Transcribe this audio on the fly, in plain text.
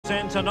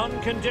and an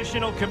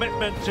unconditional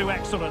commitment to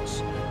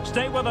excellence.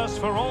 Stay with us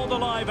for all the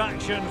live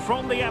action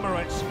from the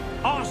Emirates.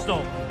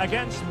 Arsenal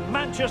against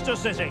Manchester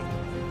City.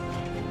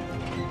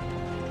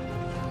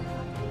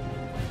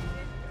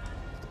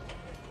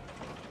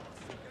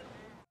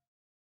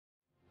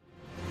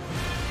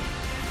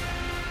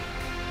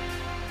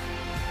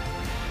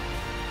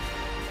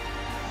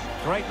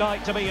 Great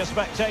night to be a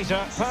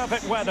spectator.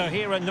 Perfect weather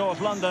here in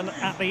North London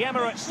at the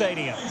Emirates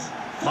Stadium.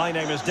 My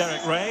name is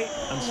Derek Ray,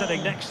 and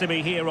sitting next to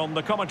me here on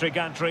the commentary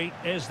gantry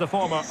is the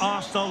former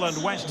Arsenal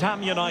and West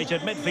Ham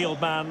United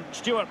midfield man,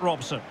 Stuart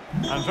Robson.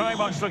 I'm very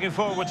much looking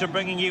forward to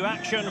bringing you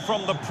action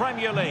from the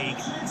Premier League.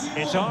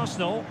 It's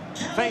Arsenal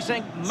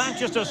facing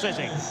Manchester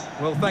City.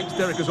 Well, thanks,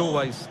 Derek, as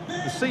always.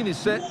 The scene is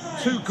set,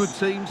 two good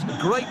teams, a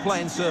great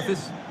playing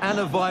surface, and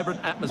a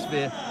vibrant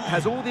atmosphere. It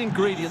has all the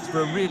ingredients for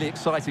a really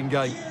exciting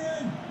game.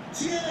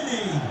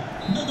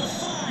 Number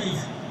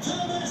 5,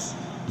 Thomas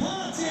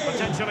Partey.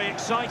 Potentially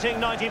exciting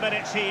 90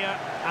 minutes here,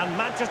 and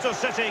Manchester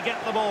City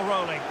get the ball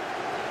rolling.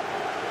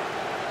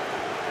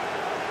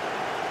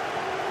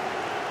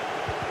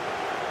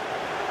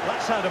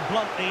 That's how to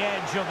blunt the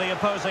edge of the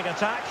opposing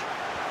attack.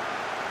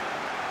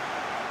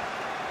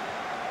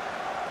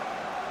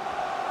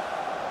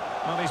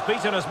 Well, he's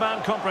beaten his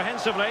man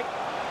comprehensively.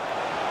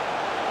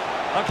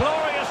 A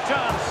glorious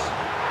chance.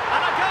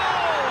 And a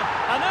goal!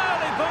 An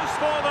early boost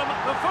for them.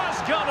 The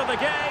first goal of the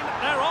game.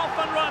 They're off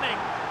and running.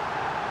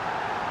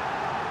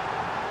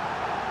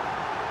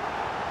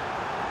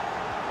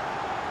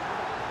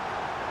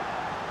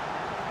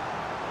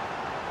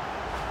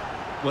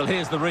 Well,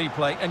 here's the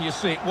replay, and you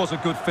see it was a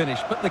good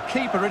finish. But the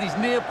keeper at his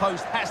near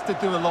post has to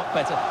do a lot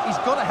better. He's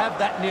got to have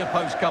that near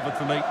post covered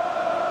for me.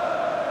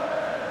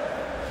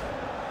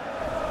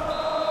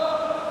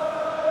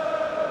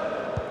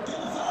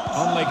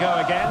 On they go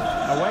again.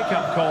 A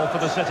wake-up call for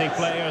the City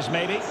players,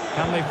 maybe.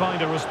 Can they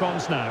find a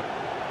response now?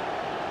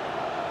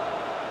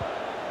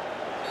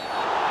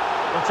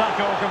 The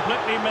tackle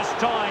completely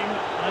mistimed,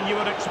 and you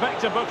would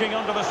expect a booking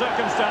under the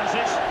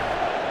circumstances.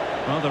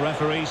 Well, the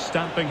referee's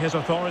stamping his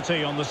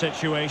authority on the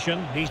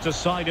situation. He's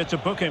decided to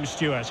book him,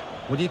 Stuart.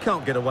 Well, you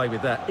can't get away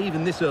with that,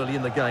 even this early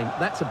in the game.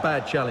 That's a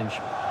bad challenge.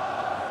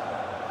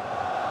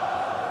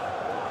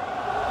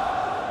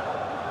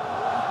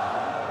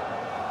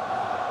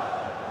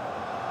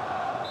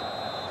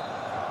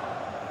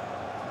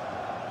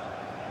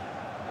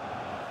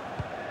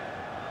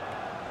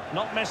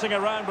 Not messing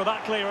around with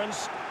that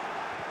clearance.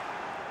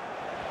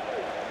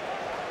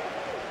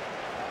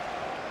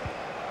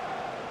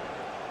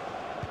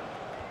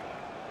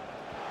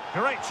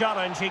 Great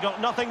challenge, he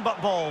got nothing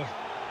but ball.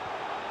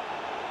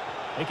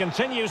 He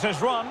continues his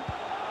run.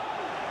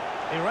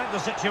 He read the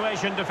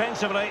situation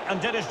defensively and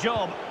did his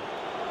job.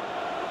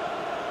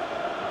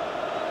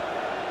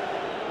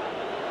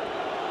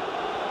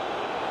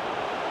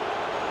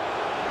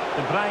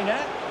 De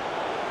Bruyne.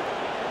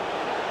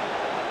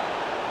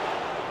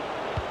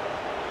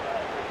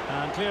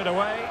 And cleared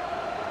away.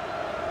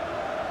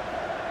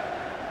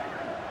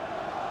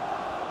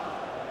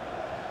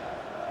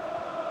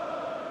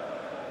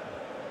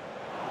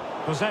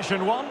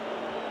 Possession one.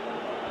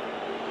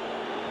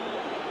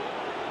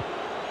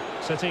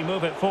 City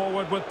move it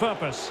forward with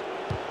purpose.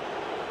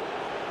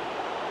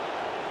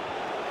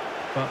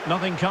 But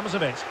nothing comes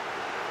of it.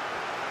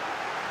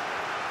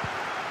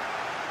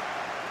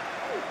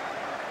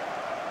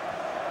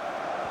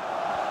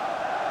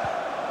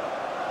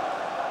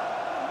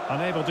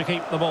 Unable to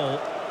keep the ball.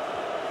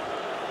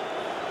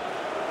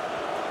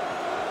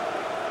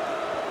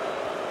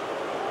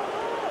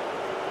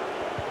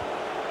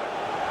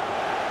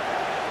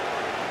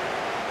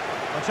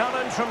 A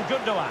challenge from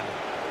Gundogan.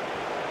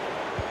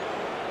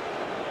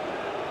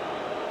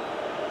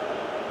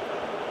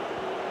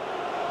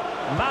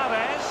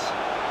 Mahrez.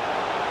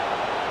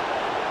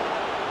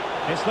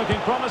 It's looking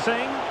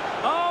promising.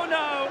 Oh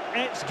no,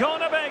 it's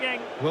gone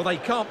a-begging. Well, they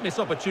can't miss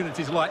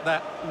opportunities like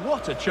that.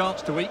 What a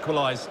chance to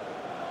equalise.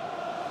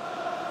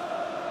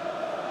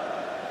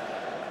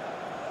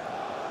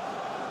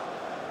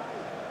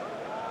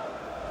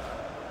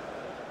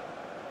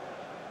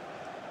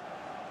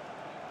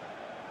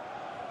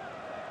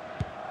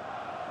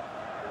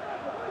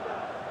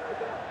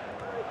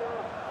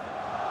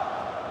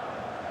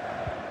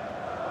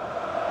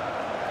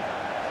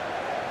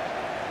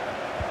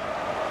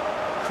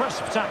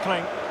 Crisp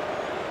tackling.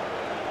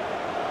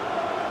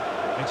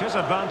 It is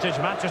advantage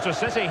Manchester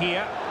City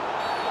here.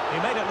 He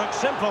made it look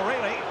simple,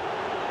 really.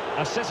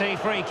 A City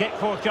free kick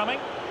forthcoming.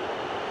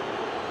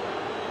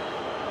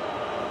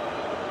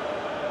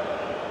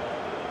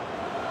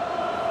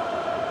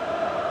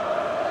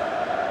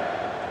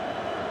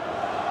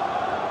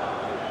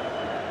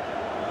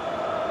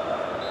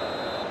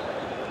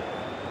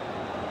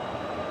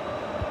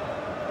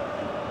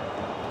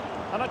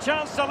 And a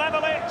chance to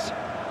level it.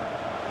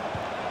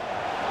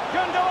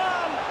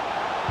 Gundogan!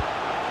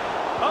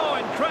 Oh,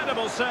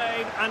 incredible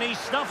save, and he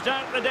snuffed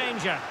out the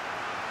danger.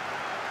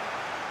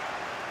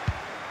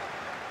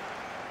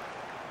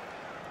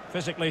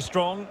 Physically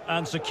strong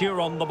and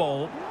secure on the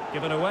ball.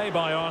 Given away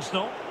by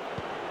Arsenal.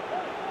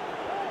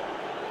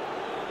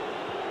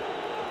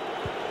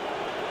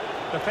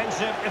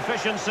 Defensive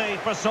efficiency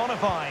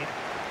personified.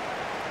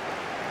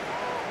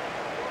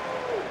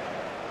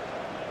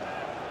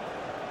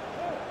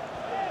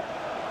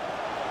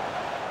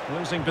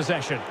 Losing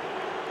possession.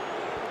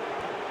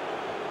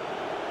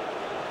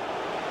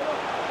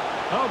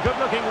 Oh,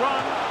 good-looking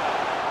run.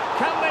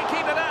 Can they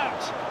keep it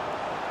out?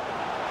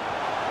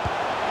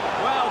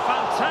 Well,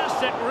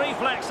 fantastic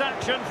reflex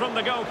action from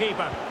the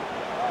goalkeeper.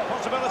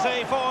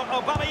 Possibility for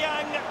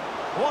Aubameyang.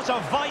 What a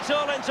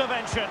vital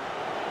intervention.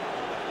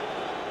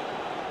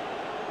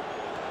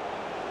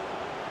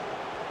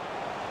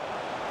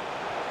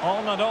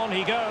 On and on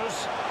he goes.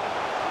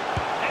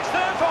 It's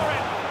there for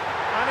him.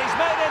 And he's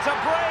made it a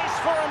brace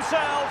for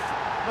himself.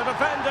 The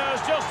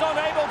defender's just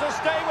unable to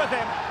stay with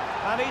him.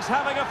 And he's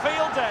having a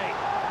field day.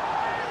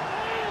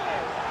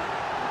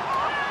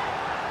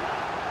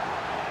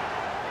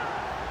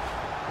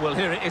 Well,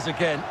 here it is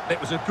again. It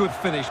was a good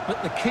finish,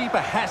 but the keeper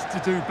has to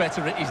do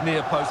better at his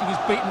near post. He was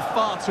beaten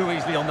far too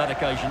easily on that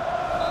occasion.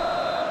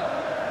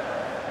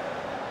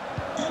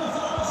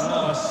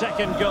 Oh, a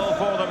second goal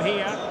for them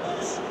here.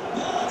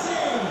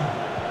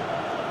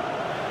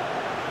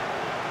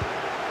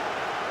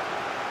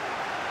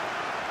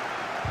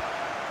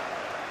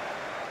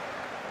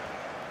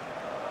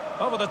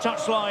 Over the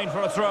touchline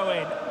for a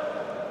throw-in.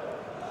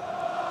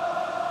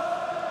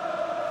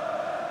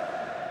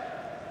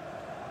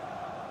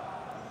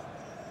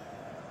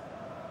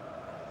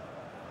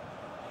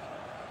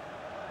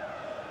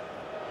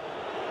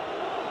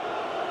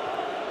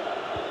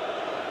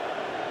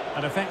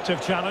 An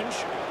effective challenge.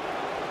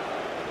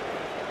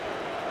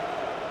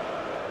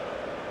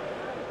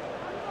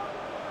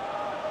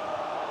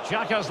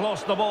 Xhaka's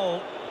lost the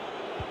ball.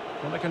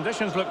 And the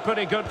conditions look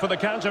pretty good for the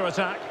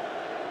counter-attack.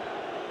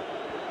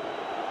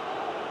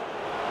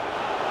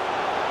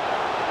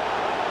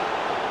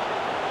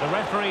 The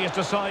referee has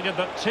decided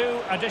that 2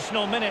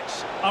 additional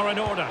minutes are in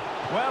order.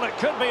 Well, it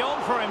could be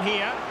on for him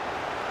here.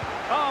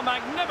 Oh,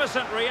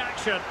 magnificent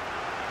reaction.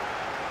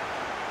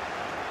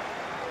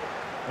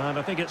 And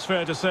I think it's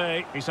fair to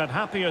say he's had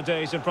happier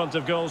days in front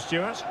of goal,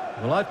 Stuart.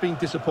 Well, I've been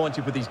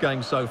disappointed with his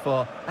game so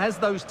far. As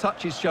those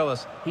touches show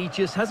us, he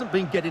just hasn't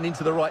been getting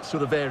into the right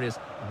sort of areas.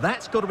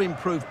 That's got to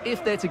improve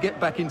if they're to get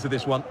back into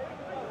this one.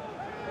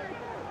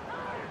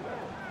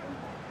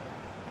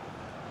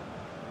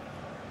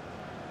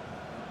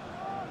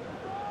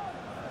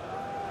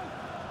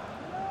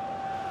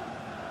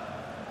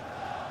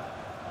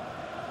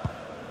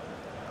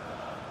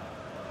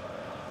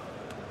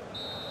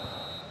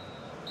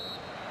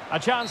 A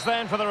chance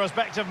then for the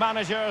respective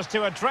managers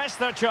to address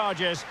their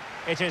charges.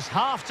 It is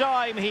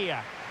half-time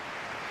here.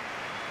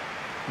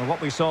 Well,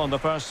 what we saw in the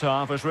first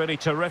half was really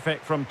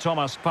terrific from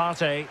Thomas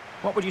Partey.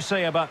 What would you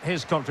say about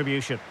his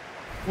contribution?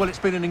 Well, it's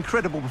been an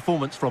incredible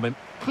performance from him.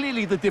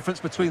 Clearly the difference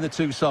between the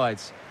two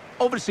sides.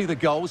 Obviously the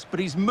goals, but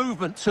his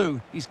movement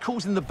too. He's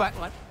causing the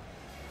backline.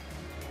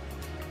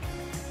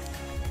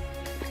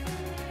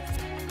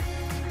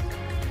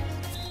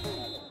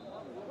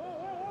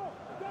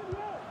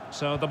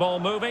 So the ball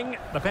moving.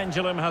 The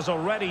pendulum has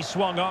already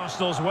swung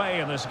Arsenal's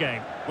way in this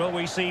game. Will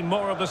we see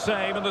more of the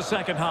same in the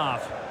second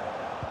half?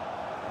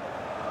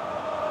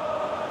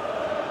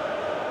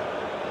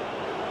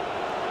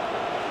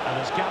 And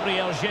it's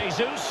Gabriel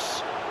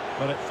Jesus.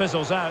 But it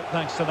fizzles out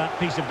thanks to that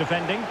piece of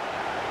defending.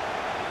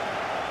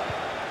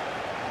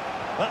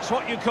 That's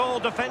what you call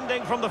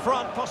defending from the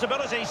front.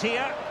 Possibilities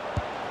here.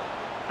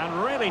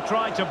 And really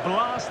tried to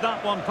blast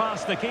that one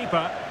past the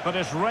keeper, but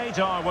his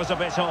radar was a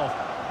bit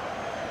off.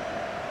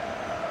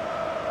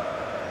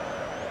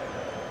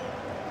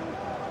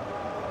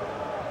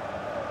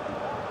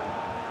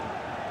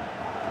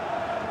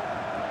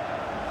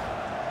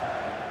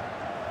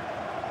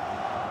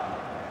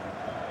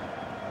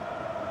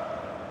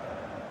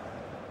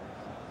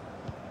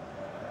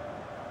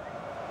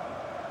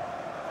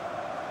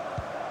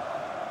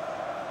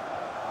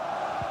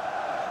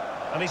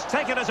 And he's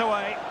taken it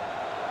away.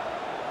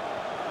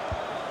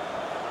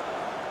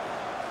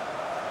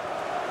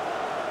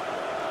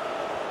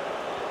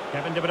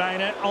 Kevin De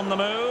Bruyne on the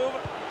move.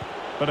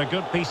 But a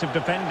good piece of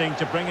defending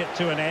to bring it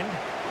to an end.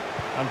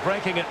 And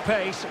breaking at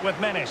pace with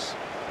menace.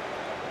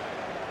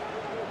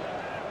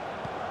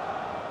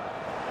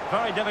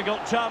 Very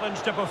difficult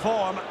challenge to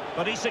perform,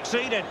 but he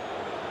succeeded.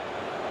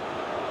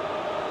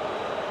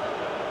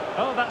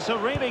 Oh, that's a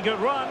really good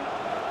run.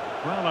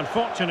 Well,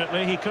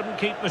 unfortunately, he couldn't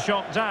keep the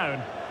shot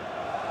down.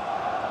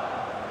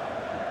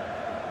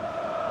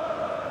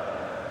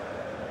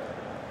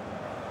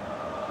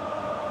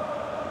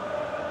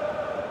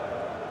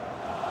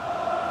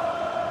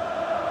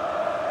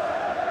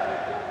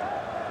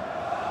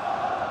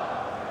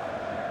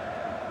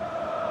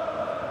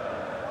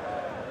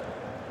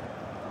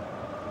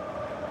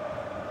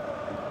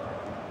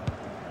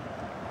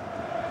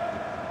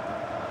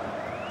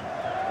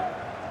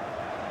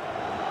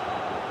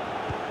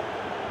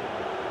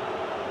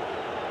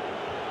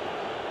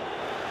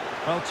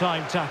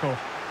 Well-timed tackle.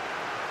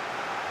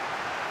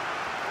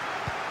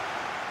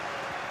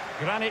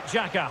 Granit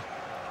Xhaka.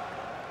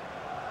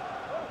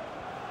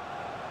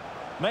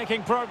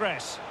 Making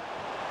progress.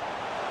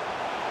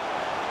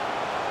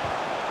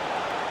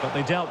 But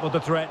they dealt with the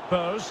threat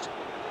posed.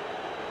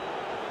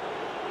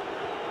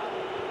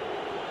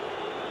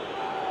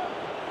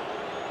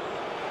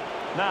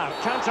 Now,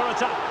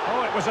 counter-attack.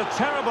 Oh, it was a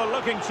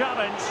terrible-looking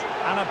challenge.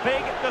 And a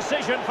big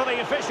decision for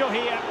the official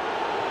here.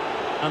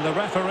 And the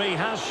referee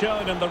has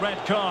shown him the red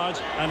card,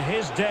 and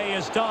his day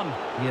is done.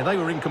 Yeah, they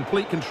were in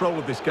complete control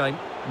of this game.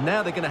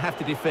 Now they're going to have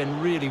to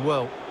defend really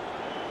well.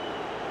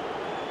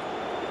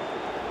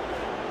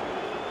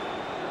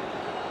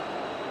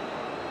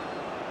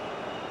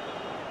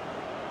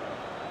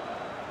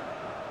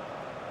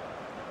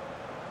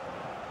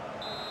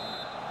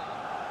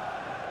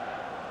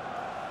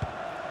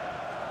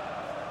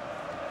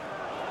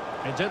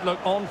 It did look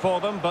on for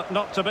them, but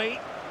not to be.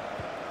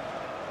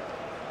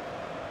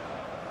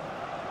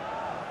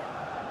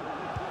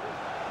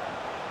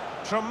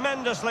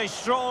 Tremendously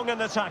strong in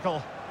the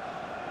tackle.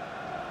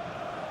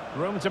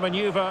 Room to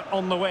manoeuvre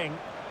on the wing.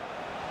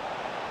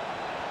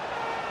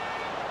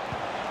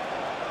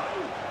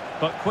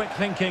 But quick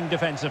thinking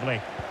defensively.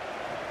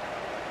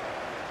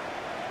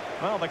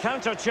 Well, the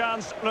counter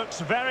chance looks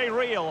very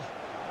real.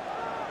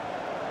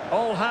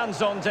 All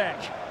hands on deck.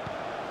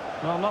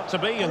 Well, not to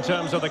be in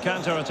terms of the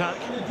counter-attack.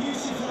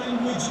 Abusive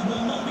language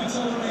will not be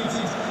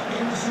tolerated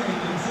in the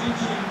stadium.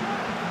 Thank you.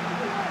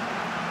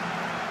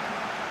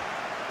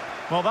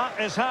 Well, that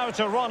is how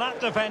to run at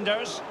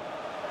defenders.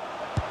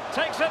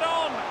 Takes it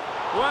on.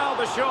 Well,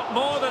 the shot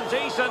more than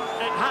decent.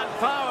 It had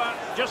power,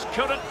 just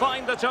couldn't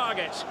find the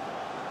target.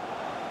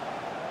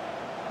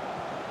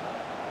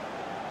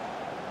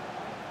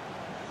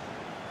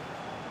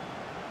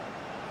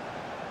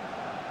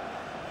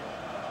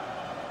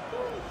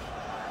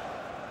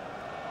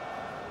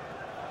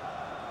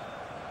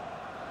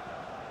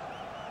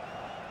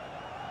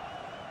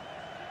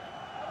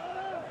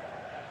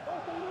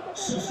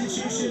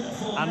 Substitution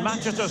for And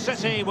Manchester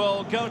City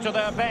will go to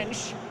their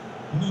bench.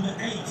 Number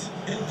 8,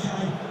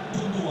 Ilkay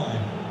Gundogan,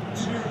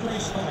 to be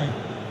replaced by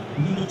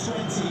number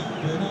 20,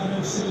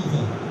 Bernardo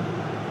Silva.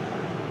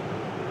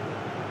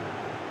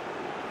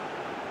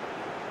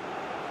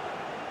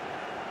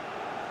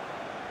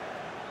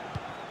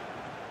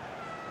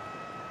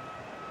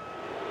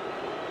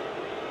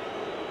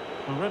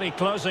 We're really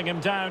closing him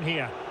down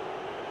here.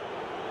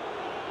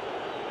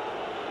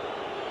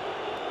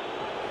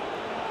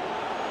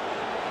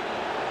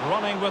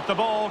 Running with the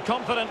ball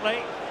confidently.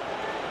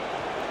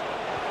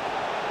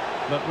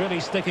 But really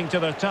sticking to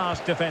their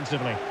task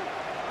defensively.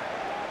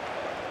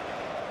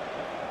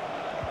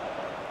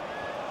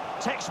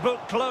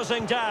 Textbook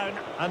closing down,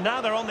 and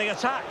now they're on the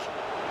attack.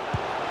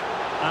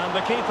 And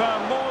the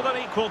keeper more than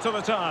equal to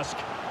the task.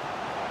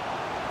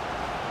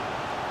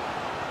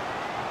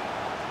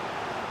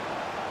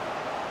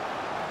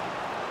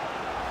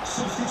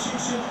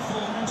 Substitution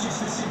for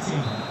Manchester City.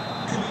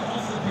 Coming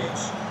off the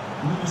pitch,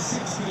 number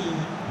 16,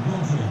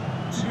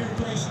 Rodri, to be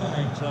replaced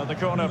by... So the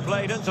corner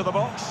played into the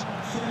box.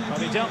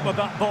 But he dealt with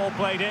that ball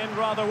played in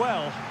rather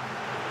well.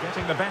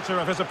 Getting the better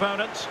of his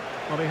opponent.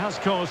 Well, he has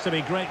cause to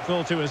be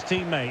grateful to his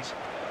teammate.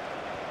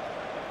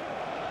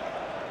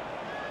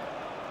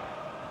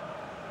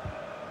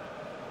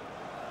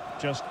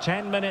 Just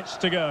 10 minutes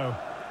to go.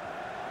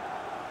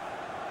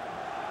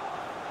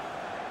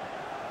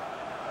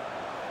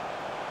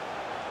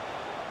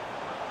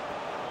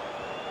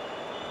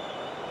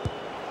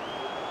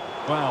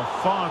 Well,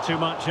 far too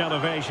much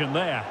elevation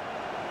there.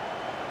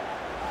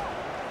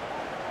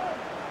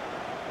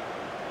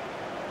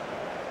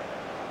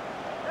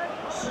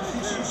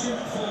 Substitution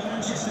for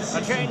Manchester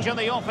City. A change in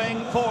the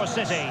offing for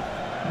City.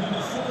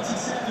 Number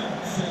 47,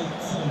 Phil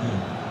Foden,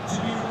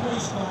 to be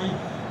replaced by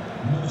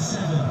number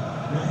 7,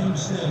 Raheem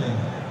Sterling.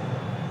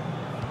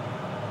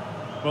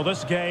 Well,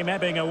 this game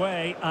ebbing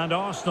away, and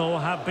Arsenal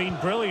have been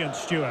brilliant,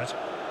 Stuart.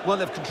 Well,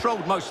 they've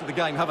controlled most of the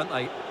game, haven't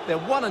they? Their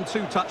 1- and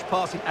 2-touch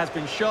passing has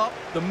been sharp,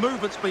 the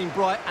movement's been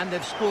bright, and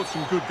they've scored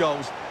some good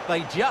goals. They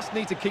just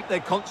need to keep their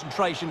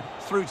concentration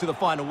through to the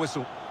final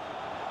whistle.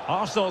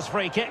 Arsenal's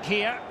free kick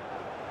here.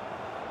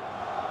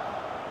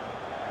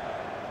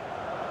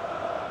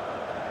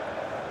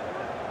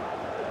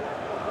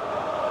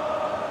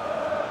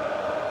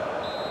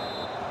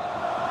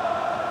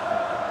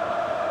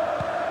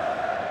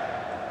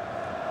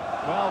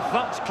 Well,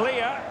 that's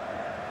clear.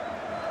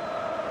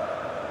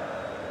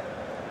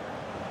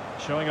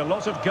 Showing a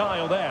lot of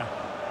guile there.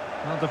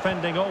 Well,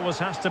 defending always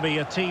has to be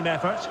a team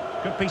effort.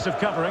 Good piece of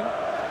covering.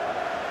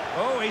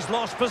 Oh, he's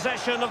lost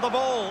possession of the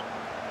ball.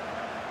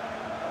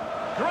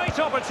 Great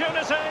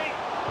opportunity,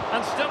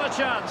 and still a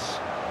chance.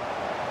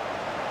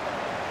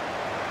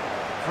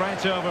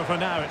 Threat over for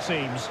now, it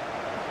seems.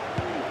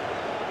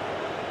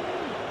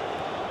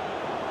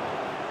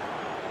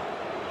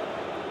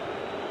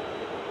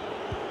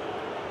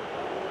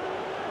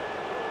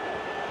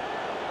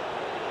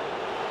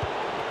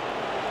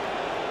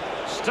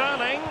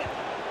 Sterling.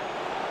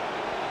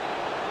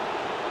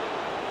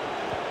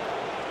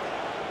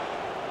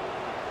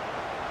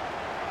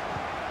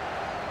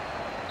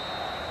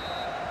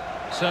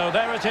 So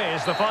there it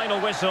is, the final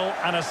whistle,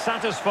 and a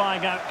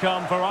satisfying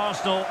outcome for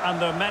Arsenal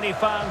and their many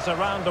fans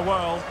around the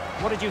world.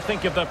 What did you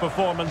think of their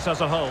performance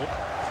as a whole?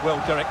 Well,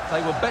 Derek,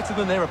 they were better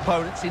than their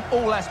opponents in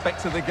all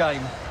aspects of the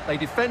game. They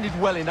defended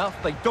well enough,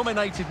 they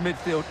dominated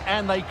midfield,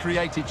 and they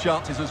created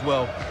chances as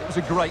well. It was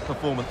a great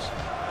performance.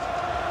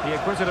 He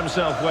acquitted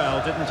himself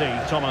well, didn't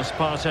he, Thomas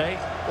Partey?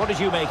 What did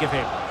you make of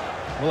him?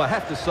 Well, I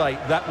have to say,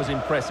 that was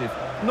impressive.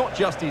 Not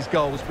just his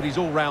goals, but his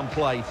all-round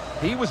play.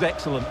 He was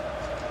excellent.